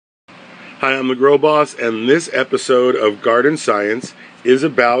Hi, I'm the Grow Boss, and this episode of Garden Science is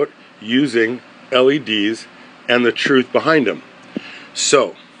about using LEDs and the truth behind them.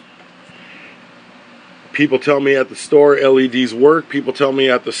 So, people tell me at the store LEDs work. People tell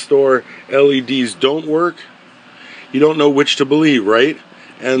me at the store LEDs don't work. You don't know which to believe, right?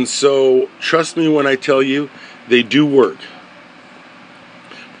 And so, trust me when I tell you, they do work.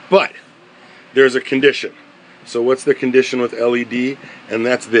 But, there's a condition. So what's the condition with LED? And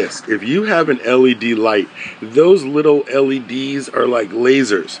that's this. If you have an LED light, those little LEDs are like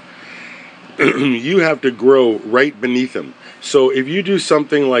lasers. You have to grow right beneath them. So if you do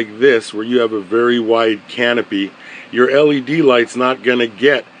something like this, where you have a very wide canopy, your LED light's not going to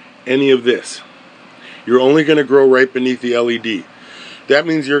get any of this. You're only going to grow right beneath the LED. That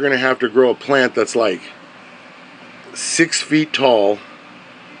means you're going to have to grow a plant that's like 6 feet tall,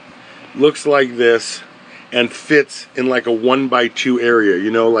 looks like this, and fits in like a 1x2 area, you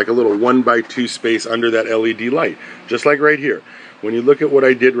know, like a little 1x2 space under that LED light. Just like right here. When you look at what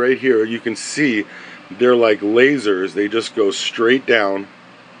I did right here, you can see they're like lasers. They just go straight down,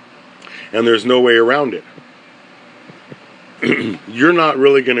 and there's no way around it. You're not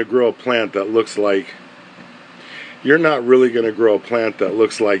really going to grow a plant that looks like, you're not really going to grow a plant that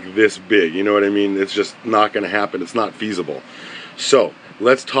looks like this big. You know what I mean? It's just not going to happen. It's not feasible. So,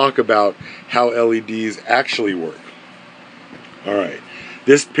 let's talk about how LEDs actually work. Alright,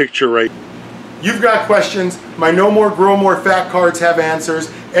 this picture right. You've got questions. My No More Grow More Fat cards have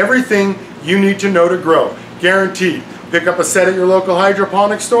answers. Everything you need to know to grow. Guaranteed. Pick up a set at your local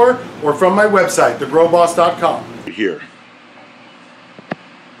hydroponic store or from my website, thegrowboss.com. Here.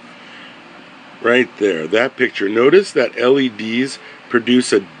 Right there, that picture. Notice that LEDs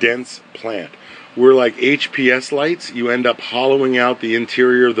produce a dense plant. Where like HPS lights, you end up hollowing out the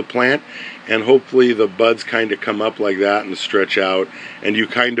interior of the plant, and hopefully the buds kind of come up like that and stretch out, and you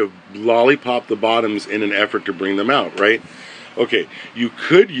kind of lollipop the bottoms in an effort to bring them out, right? Okay, you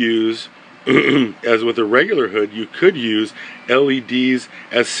could use, as with a regular hood, you could use LEDs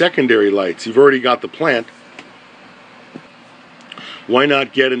as secondary lights. You've already got the plant. Why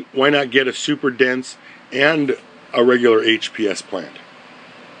not get a super dense and a regular HPS plant?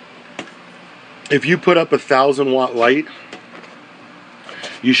 If you put up a 1,000-watt light,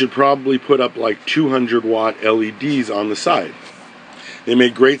 you should probably put up like 200-watt LEDs on the side. They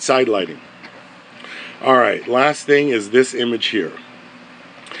make great side lighting. Alright, last thing is this image here.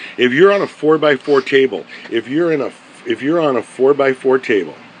 If you're on a 4x4 table, if you're on a 4x4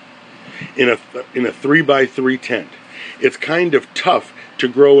 table in a 3x3 tent, it's kind of tough to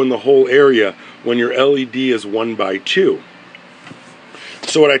grow in the whole area when your LED is 1x2.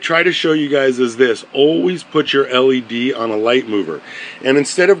 So what I try to show you guys is this. Always put your LED on a light mover. And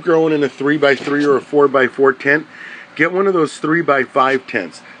instead of growing in a 3x3 or a 4x4 tent, get one of those 3x5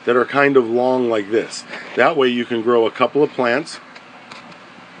 tents that are kind of long like this. That way you can grow a couple of plants,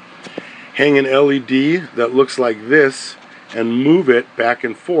 hang an LED that looks like this, and move it back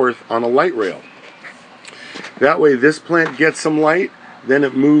and forth on a light rail. That way this plant gets some light, then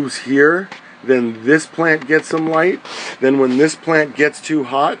it moves here, then this plant gets some light, then when this plant gets too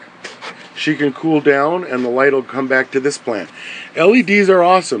hot, she can cool down and the light will come back to this plant. LEDs are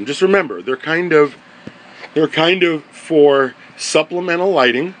awesome. Just remember, they're kind of for supplemental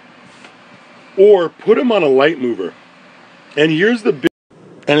lighting, or put them on a light mover. And here's the big,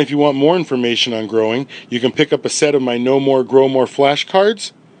 and if you want more information on growing, you can pick up a set of my No More Grow More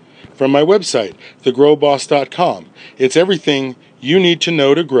flashcards from my website, thegrowboss.com. It's everything you need to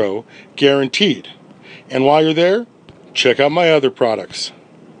know to grow, guaranteed. And while you're there, check out my other products.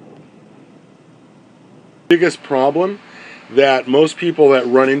 Biggest problem that most people that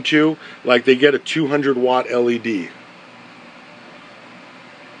run into, like they get a 200-watt LED,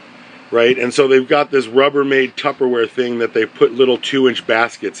 right? And so they've got this Rubbermaid Tupperware thing that they put little 2-inch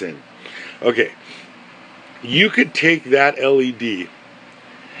baskets in. Okay, you could take that LED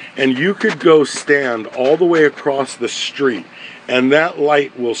and you could go stand all the way across the street, and that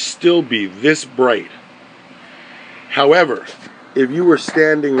light will still be this bright. However, if you were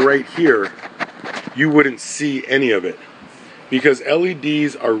standing right here, you wouldn't see any of it, because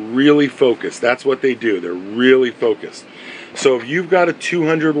LEDs are really focused. That's what they do. They're really focused. So if you've got a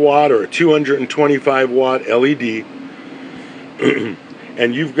 200-watt or a 225-watt LED,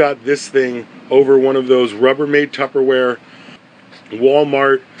 and you've got this thing over one of those Rubbermaid Tupperware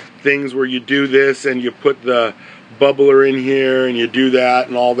Walmart things where you do this and you put the bubbler in here and you do that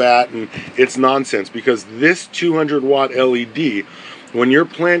and all that, and it's nonsense, because this 200-watt LED, when your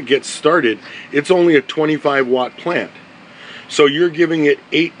plant gets started, it's only a 25-watt plant. So you're giving it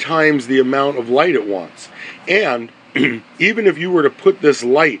 8 times the amount of light it wants. And even if you were to put this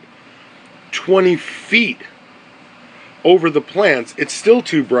light 20 feet over the plants, it's still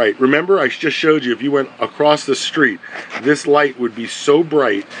too bright. Remember, I just showed you if you went across the street, this light would be so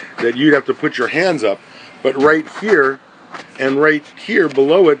bright that you'd have to put your hands up, but right here and right here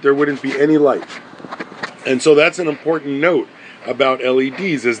below it, there wouldn't be any light. And so that's an important note about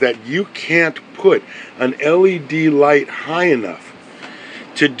LEDs, is that you can't put an LED light high enough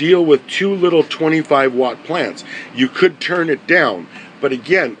to deal with two little 25-watt plants. You could turn it down, but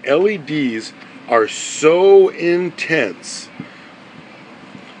again, LEDs are so intense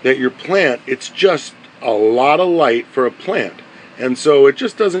that your plant, it's just a lot of light for a plant. And so it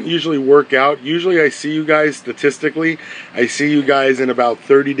just doesn't usually work out. Usually I see you guys, statistically, I see you guys in about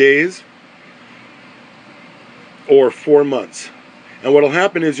 30 days or 4 months. And what'll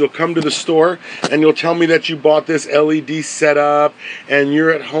happen is you'll come to the store and you'll tell me that you bought this LED setup and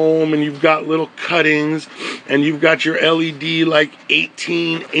you're at home and you've got little cuttings and you've got your LED like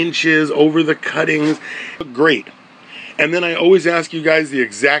 18 inches over the cuttings. Great. And then I always ask you guys the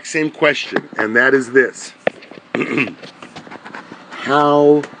exact same question, and that is this.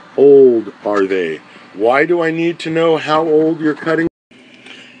 How old are they? Why do I need to know how old your cuttings?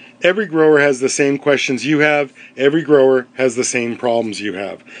 Every grower has the same questions you have. Every grower has the same problems you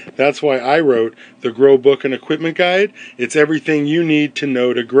have. That's why I wrote the Grow Book and Equipment Guide. It's everything you need to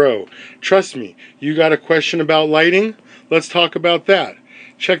know to grow. Trust me, you got a question about lighting? Let's talk about that.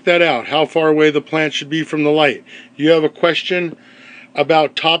 Check that out, how far away the plant should be from the light. You have a question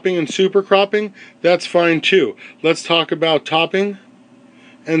about topping and super cropping? That's fine too. Let's talk about topping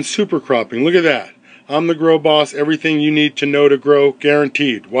and super cropping. Look at that. I'm the Grow Boss, everything you need to know to grow,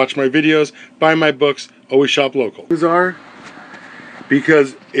 guaranteed. Watch my videos, buy my books, always shop local.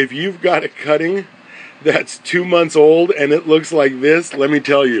 Because if you've got a cutting that's 2 months old and it looks like this, let me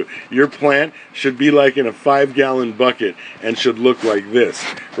tell you, your plant should be like in a 5-gallon bucket and should look like this,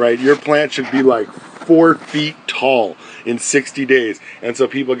 right? Your plant should be like 4 feet tall in 60 days. And so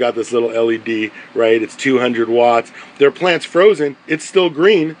people got this little LED, right? It's 200 watts. Their plant's frozen, it's still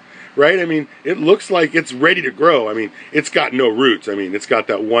green, right? I mean, it looks like it's ready to grow. I mean, it's got no roots. I mean, it's got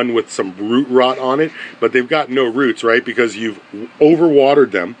that one with some root rot on it, but they've got no roots, right? Because you've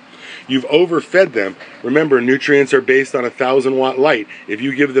overwatered them. You've overfed them. Remember, nutrients are based on 1,000-watt light. If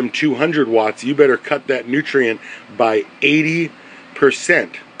you give them 200 watts, you better cut that nutrient by 80%.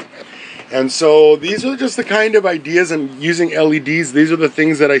 And so these are just the kind of ideas, and using LEDs, these are the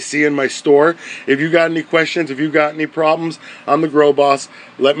things that I see in my store. If you got any questions, if you got any problems, I'm the Grow Boss.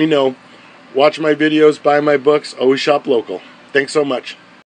 Let me know. Watch my videos, buy my books, always shop local. Thanks so much.